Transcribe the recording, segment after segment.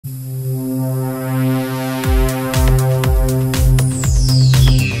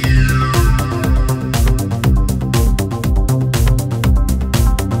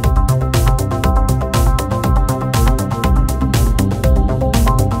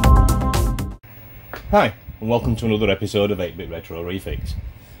Hi, and welcome to another episode of 8-Bit Retro Refix.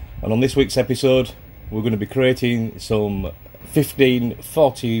 And on this week's episode, we're going to be creating some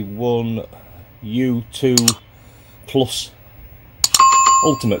 1541 U2 Plus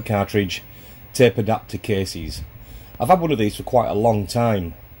Ultimate Cartridge tape adapter cases. I've had one of these for quite a long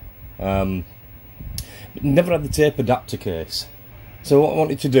time, but never had the tape adapter case. So what I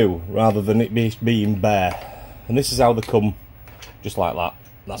wanted to do, rather than it being bare, and this is how they come, just like that.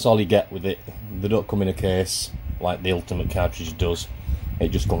 That's all you get with it. They don't come in a case like the Ultimate Cartridge does. It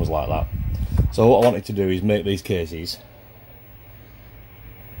just comes like that. So what I wanted to do is make these cases.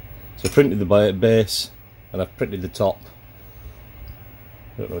 So I printed the base and I've printed the top.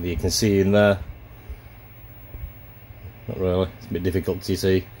 I don't know whether you can see in there. Not really, it's a bit difficult to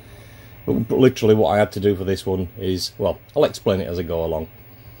see. But literally what I had to do for this one is, well, I'll explain it as I go along.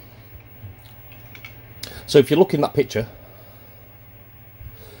 So if you look in that picture,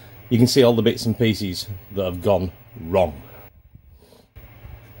 you can see all the bits and pieces that have gone wrong.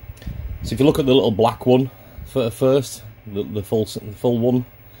 So if you look at the little black one first, the full one,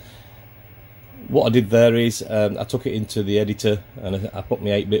 what I did there is I took it into the editor and I put my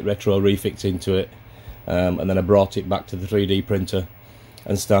 8-bit retro refix into it, and then I brought it back to the 3D printer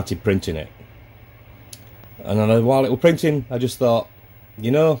and started printing it. And then while it was printing, I just thought,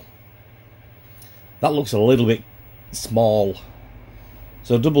 you know, that looks a little bit small.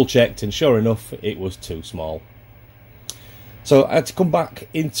 So I double checked, and sure enough, it was too small. So I had to come back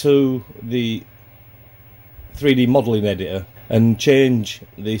into the 3D modelling editor and change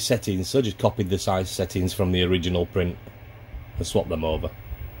the settings. So I just copied the size settings from the original print and swapped them over.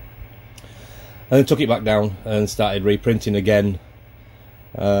 And then took it back down and started reprinting again.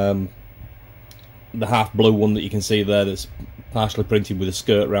 The half blue one that you can see there, that's partially printed with a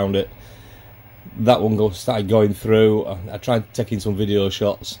skirt around it. That one started going through. I tried taking some video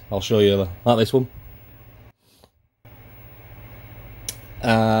shots. I'll show you, like this one.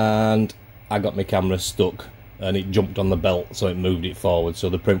 And I got my camera stuck and it jumped on the belt, so it moved it forward, so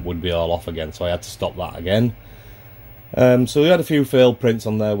the print would be all off again, so I had to stop that again. So we had a few failed prints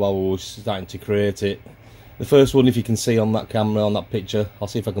on there while we were starting to create it. The first one, if you can see on that camera, on that picture, I'll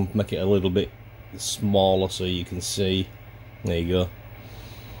see if I can make it a little bit smaller so you can see. There you go.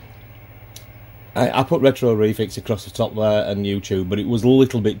 I put Retro Refix across the top there and YouTube, but it was a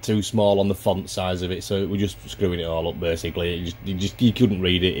little bit too small on the font size of it, so it was just screwing it all up basically. You couldn't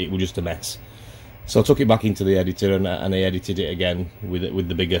read it, it was just a mess. So I took it back into the editor and I edited it again with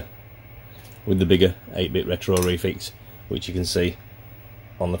the bigger 8-bit Retro Refix, which you can see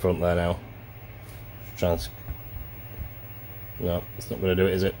on the front there now. No, it's not going to do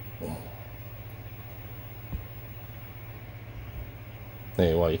it, is it?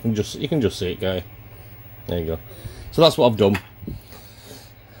 There you are. You can just see it, guy. There you go. So that's what I've done.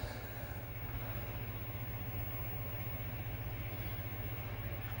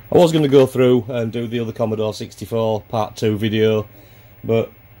 I was going to go through and do the other Commodore 64 Part 2 video,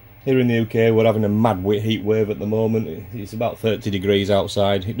 but here in the UK we're having a mad heat wave at the moment. It's about 30 degrees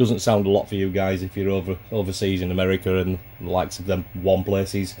outside. It doesn't sound a lot for you guys if you're overseas in America and the likes of them warm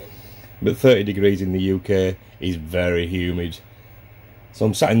places, but 30 degrees in the UK is very humid. So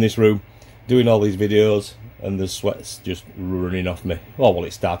I'm sat in this room doing all these videos and the sweat's just running off me. Oh, well,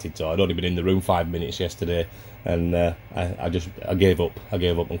 it started to. I'd only been in the room 5 minutes yesterday, and I gave up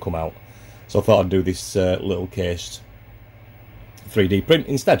and come out. So I thought I'd do this little cased 3D print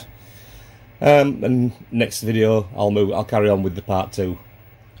instead. And next video I'll carry on with the part 2.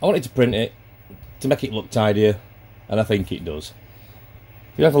 I wanted to print it to make it look tidier, and I think it does.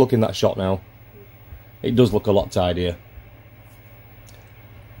 If you have a look in that shot now, it does look a lot tidier.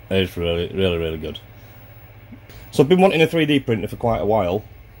 It's really good. So I've been wanting a 3D printer for quite a while.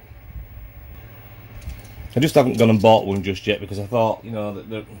 I just haven't gone and bought one just yet because I thought, you know,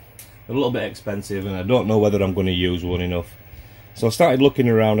 they're a little bit expensive and I don't know whether I'm going to use one enough. So I started looking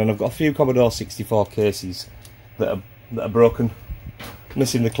around and I've got a few Commodore 64 cases that are broken,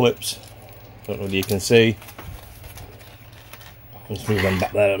 missing the clips. Don't know whether you can see. Let's move them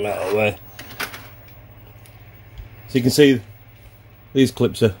back there and out of the way. So you can see these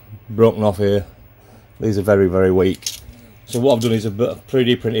clips are broken off here. These are very weak. So what I've done is I've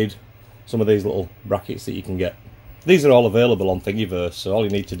 3D printed some of these little brackets that you can get. These are all available on Thingiverse, so all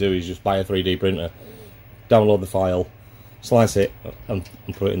you need to do is just buy a 3D printer, download the file, slice it and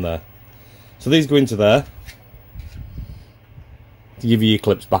put it in there. So these go into there to give you your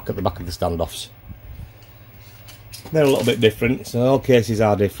clips back at the back of the standoffs. They're a little bit different, so all cases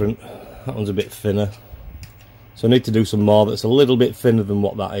are different. That one's a bit thinner. So I need to do some more that's a little bit thinner than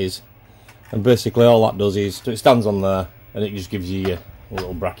what that is. And basically all that does is, so it stands on there and it just gives you a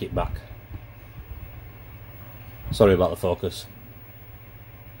little bracket back. Sorry about the focus.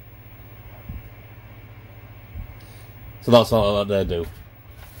 So that's all that they do.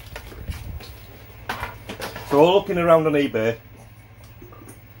 So we're looking around on eBay,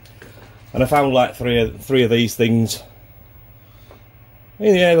 and I found like three of these things.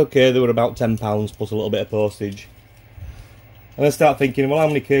 Yeah, okay, they were about £10 plus a little bit of postage. And I start thinking, well, how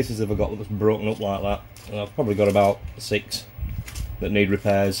many cases have I got that's broken up like that? And I've probably got about 6 that need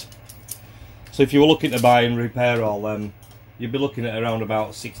repairs. So if you were looking to buy and repair all them, you'd be looking at around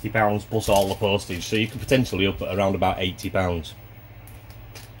about £60 plus all the postage. So you could potentially up at around about £80.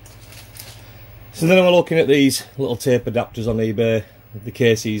 So then I'm looking at these little tape adapters on eBay, the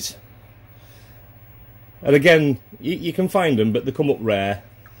cases. And again, you can find them, but they come up rare.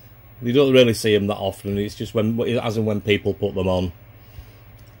 You don't really see them that often. It's just as and when people put them on.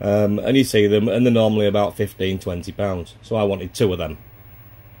 And you see them, and they're normally about £15–20. So I wanted 2 of them.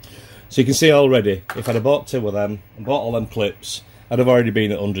 So you can see already, if I'd have bought 2 of them, and bought all them clips, I'd have already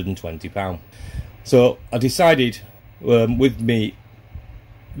been at £120. So I decided, with me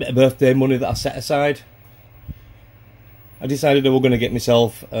bit of birthday money that I set aside, I decided I was going to get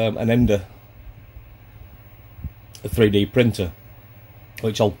myself an Ender, a 3D printer,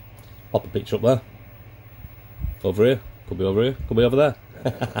 which I'll pop a picture up there. Over here, could be over here, could be over there.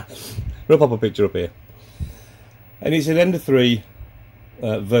 We'll pop a picture up here. And it's an Ender 3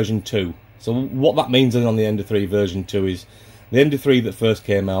 version 2. So what that means on the Ender 3 version 2 is the Ender 3 that first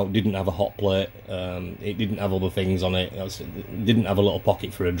came out didn't have a hot plate, it didn't have other things on it, it didn't have a little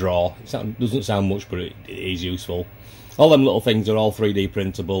pocket for a drawer. It doesn't sound much, but it is useful. All them little things are all 3D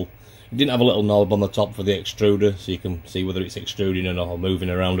printable. It didn't have a little knob on the top for the extruder, so you can see whether it's extruding or not, or moving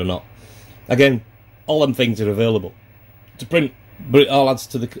around or not. Again, all them things are available to print, but it all adds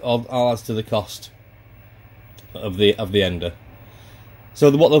to the cost of the Ender. So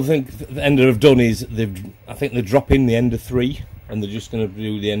what I think the Ender have done is I think they're dropping the Ender 3, and they're just going to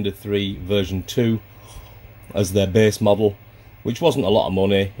do the Ender 3 version 2 as their base model, which wasn't a lot of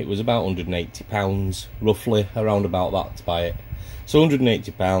money. It was about £180 roughly, around about that to buy it. So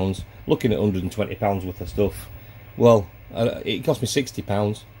 £180, looking at £120 worth of stuff. Well, it cost me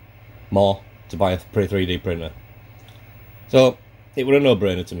 £60 more to buy a 3D printer. So it was a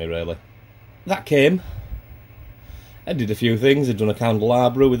no-brainer to me, really. That came. I did a few things. I've done a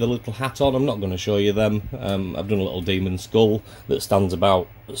candelabra with a little hat on. I'm not going to show you them. I've done a little demon skull that stands about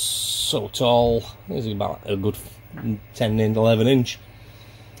so tall. It's about a good 10 and 11 inch.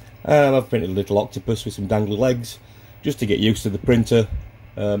 I've printed a little octopus with some dangly legs, just to get used to the printer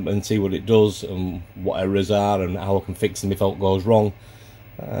and see what it does and what errors are and how I can fix them if it goes wrong.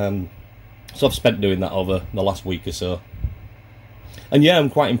 So I've spent doing that over the last week or so. And yeah,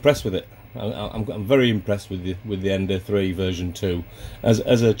 I'm quite impressed with it. I'm very impressed with the Ender 3 version 2 as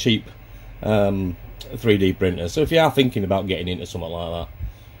a cheap 3D printer. So if you are thinking about getting into something like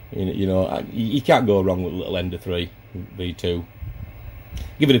that, you can't go wrong with little Ender 3 V2.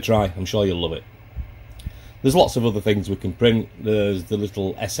 Give it a try. I'm sure you'll love it. There's lots of other things we can print. There's the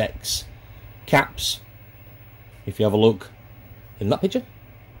little SX caps. If you have a look in that picture,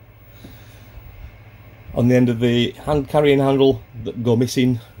 on the end of the carrying handle that go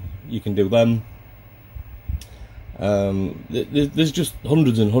missing, you can do them. There's just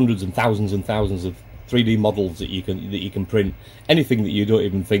hundreds and hundreds and thousands of 3D models that you can print. Anything that you don't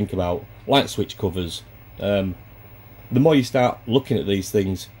even think about, light switch covers. The more you start looking at these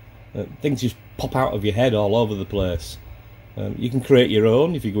things, things just pop out of your head all over the place. You can create your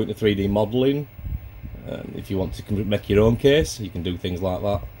own if you go into 3D modelling. If you want to make your own case, you can do things like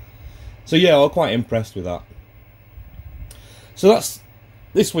that. So yeah, I'm quite impressed with that. So that's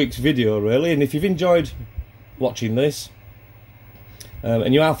this week's video, really. And if you've enjoyed watching this,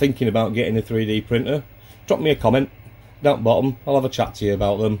 and you are thinking about getting a 3D printer, drop me a comment down bottom. I'll have a chat to you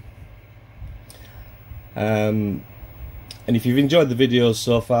about them. And if you've enjoyed the videos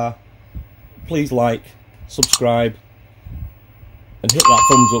so far, please like, subscribe, and hit that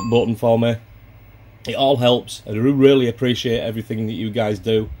thumbs up button for me. It all helps. I really appreciate everything that you guys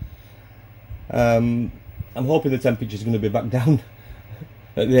do. I'm hoping the temperature's going to be back down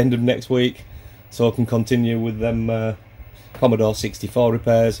at the end of next week, so I can continue with them Commodore 64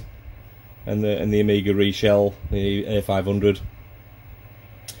 repairs and the Amiga reshell, the A500.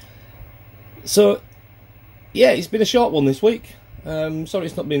 So yeah, it's been a short one this week. Sorry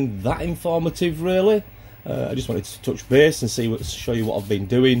it's not been that informative, really. I just wanted to touch base and show you what I've been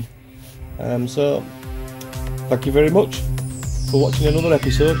doing. So thank you very much for watching another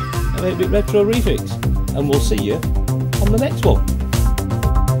episode of 8-Bit Retro Refix, and we'll see you on the next one.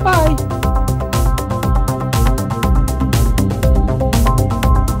 Bye!